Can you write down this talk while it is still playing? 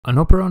An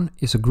operon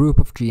is a group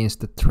of genes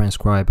that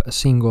transcribe a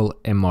single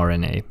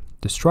mRNA.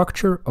 The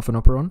structure of an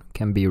operon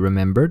can be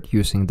remembered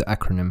using the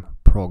acronym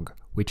PROG,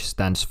 which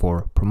stands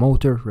for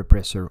Promoter,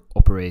 Repressor,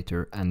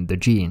 Operator, and the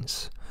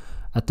genes.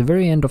 At the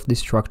very end of this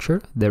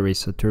structure, there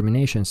is a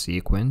termination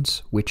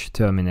sequence which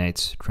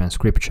terminates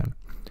transcription.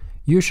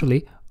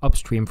 Usually,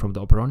 upstream from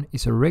the operon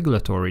is a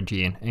regulatory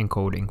gene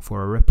encoding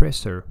for a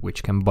repressor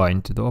which can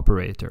bind to the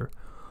operator.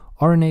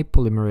 RNA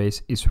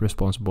polymerase is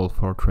responsible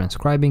for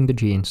transcribing the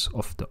genes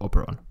of the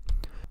operon.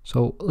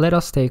 So let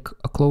us take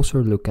a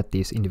closer look at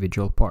these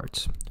individual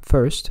parts.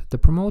 First, the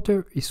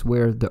promoter is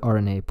where the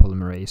RNA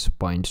polymerase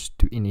binds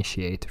to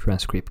initiate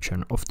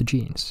transcription of the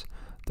genes.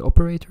 The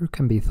operator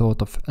can be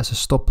thought of as a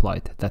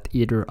stoplight that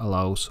either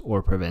allows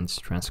or prevents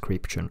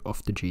transcription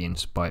of the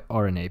genes by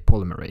RNA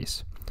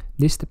polymerase.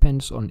 This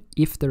depends on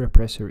if the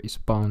repressor is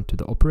bound to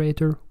the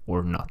operator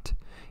or not.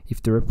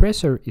 If the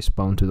repressor is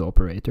bound to the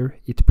operator,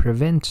 it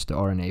prevents the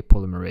RNA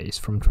polymerase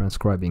from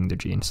transcribing the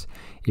genes.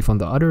 If, on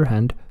the other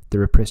hand, the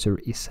repressor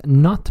is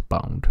not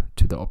bound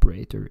to the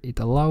operator, it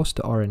allows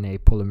the RNA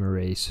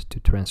polymerase to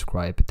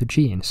transcribe the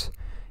genes.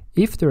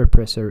 If the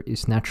repressor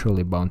is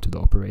naturally bound to the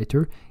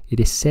operator,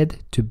 it is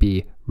said to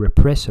be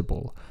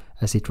repressible,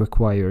 as it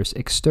requires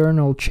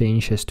external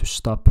changes to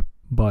stop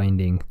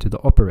binding to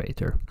the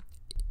operator.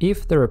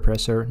 If the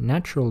repressor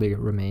naturally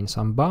remains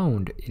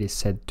unbound, it is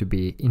said to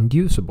be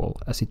inducible,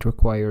 as it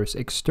requires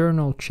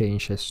external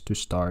changes to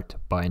start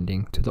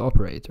binding to the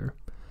operator.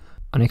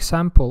 An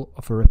example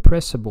of a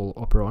repressible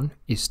operon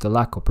is the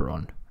lac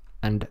operon,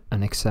 and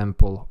an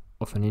example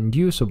of an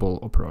inducible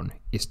operon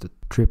is the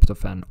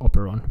tryptophan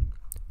operon.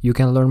 You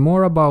can learn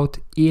more about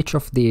each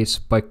of these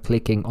by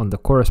clicking on the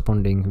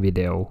corresponding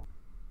video.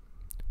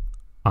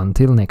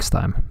 Until next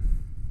time.